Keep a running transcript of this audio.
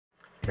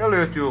Hello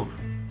YouTube!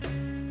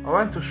 I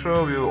want to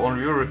show you on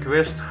your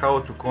request how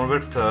to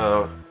convert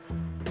a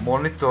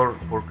monitor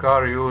for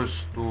car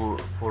use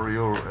for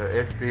your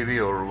FPV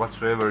or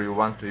whatsoever you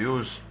want to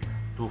use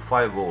to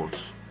 5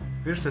 volts.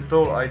 First of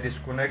all, I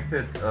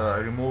disconnected,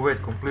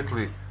 removed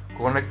completely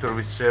connector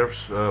which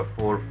serves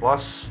for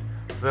plus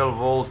 12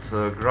 volt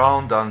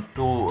ground and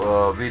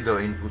 2 video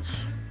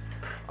inputs.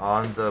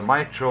 And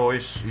my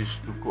choice is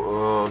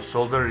to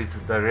solder it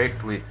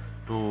directly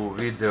to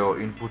video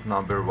input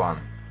number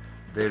 1.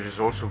 There is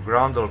also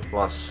groundal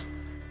plus.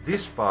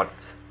 This part,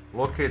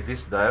 locate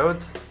this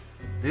diode.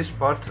 This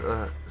part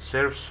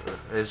serves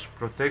as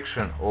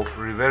protection of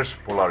reverse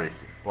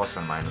polarity, plus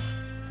and minus.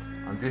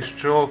 And this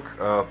choke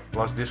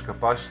plus this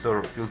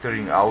capacitor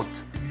filtering out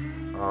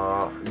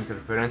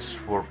interferences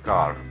from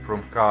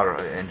car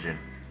engine.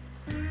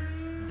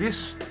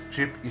 This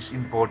chip is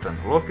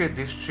important. Locate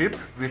this chip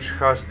which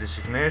has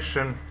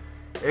designation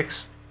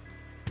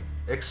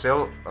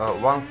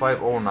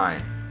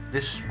XL1509.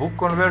 This is buck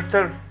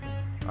converter,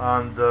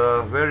 and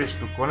where is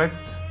to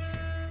connect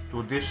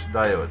to this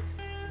diode.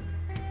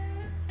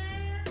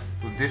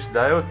 To this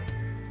diode,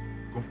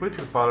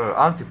 completely parallel,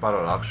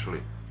 anti-parallel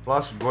actually.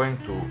 Plus going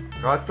to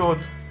cathode,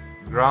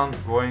 ground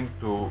going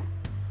to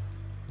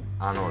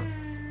anode.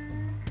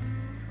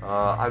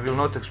 I will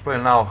not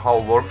explain now how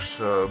works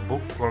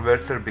buck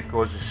converter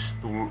because it's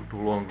too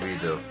long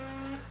video.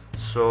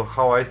 So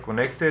how I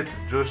connected,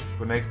 just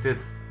connected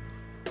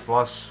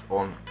plus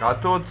on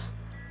cathode,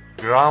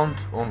 ground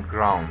on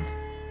ground.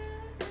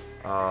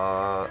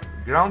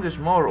 Ground is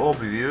more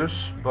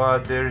obvious,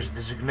 but there is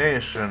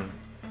designation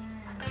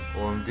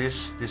on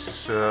this. This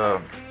is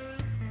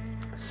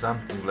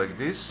something like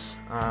this,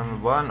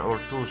 and 1 or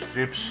 2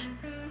 strips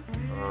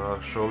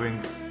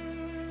showing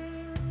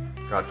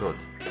cathode.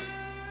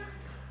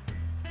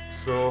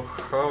 So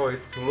how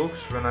it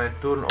looks when I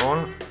turn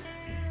on.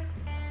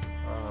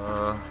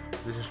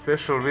 This is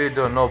special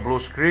video, no blue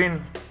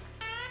screen.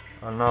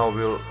 And now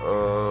we'll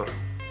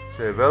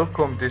say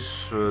welcome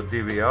this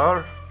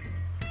DVR.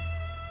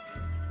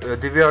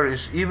 DVR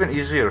is even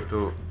easier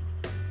to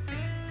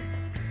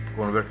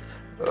convert.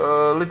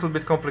 A little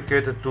bit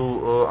complicated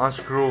to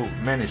unscrew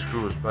many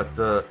screws, but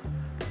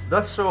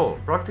that's all.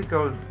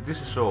 Practical,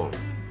 this is all.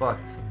 But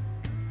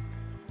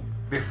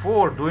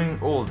before doing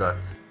all that,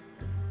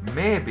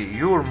 maybe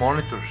your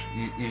monitor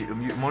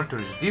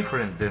is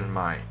different than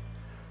mine.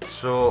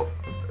 So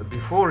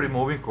before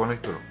removing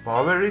connector,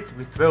 power it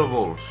with 12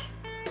 volts.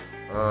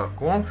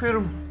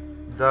 Confirm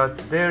that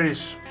there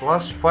is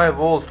plus 5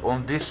 volt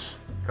on this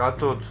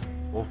cathode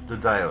of the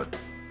diode,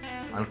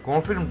 and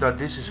confirm that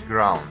this is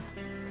ground.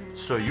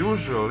 So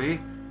usually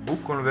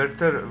buck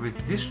converter with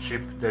this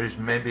chip, there is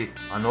maybe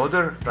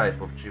another type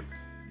of chip.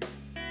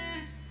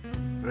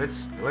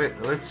 Let's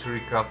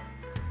recap.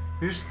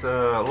 First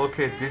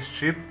locate this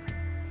chip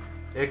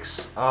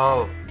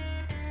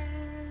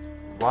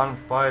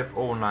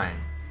XL1509.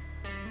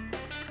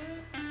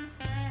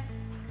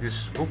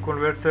 This buck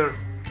converter,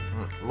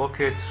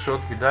 locate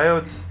Schottky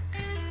diode.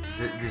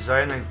 The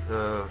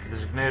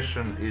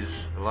designation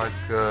is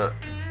like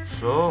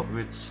so,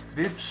 with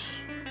strips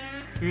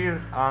here,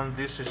 and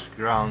this is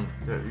ground.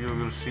 You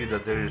will see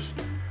that there is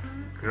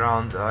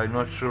ground. I'm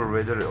not sure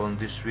whether on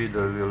this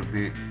video will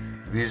be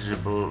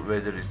visible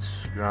whether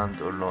it's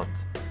ground or not.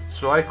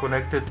 So I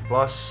connected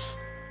plus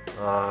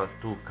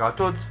to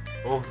cathode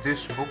of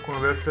this buck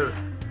converter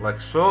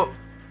like so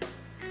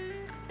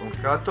on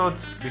cathode,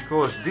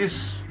 because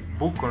this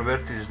buck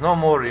converter is no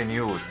more in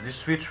use. This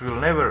switch will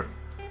never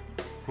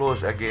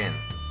close again.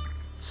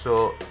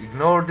 So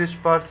ignore this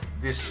part.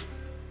 This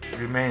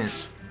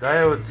remains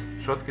diode,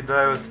 Schottky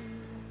diode,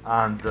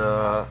 and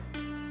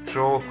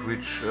choke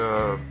which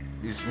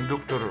is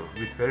inductor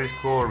with ferrite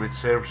core which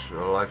serves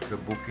like a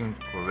bucking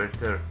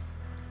converter.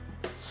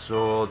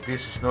 So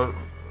this is not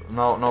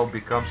now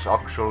becomes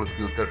actual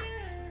filter.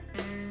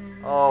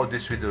 Oh,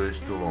 this video is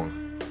too long.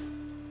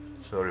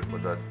 Sorry for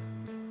that.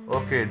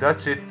 Okay,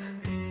 that's it,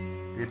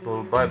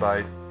 people. Bye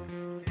bye.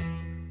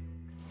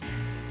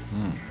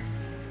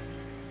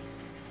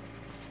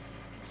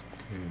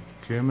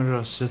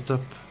 Camera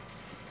setup,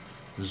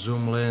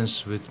 zoom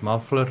lens with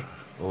muffler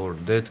or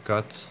dead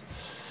cat,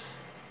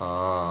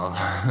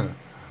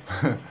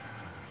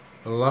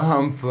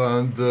 lamp,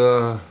 and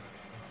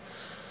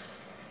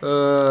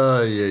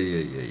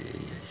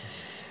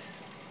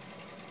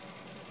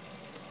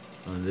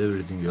and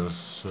everything else.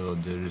 So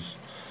there is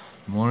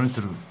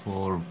monitor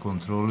for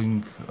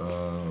controlling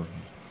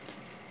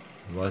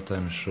what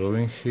I'm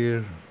showing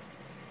here.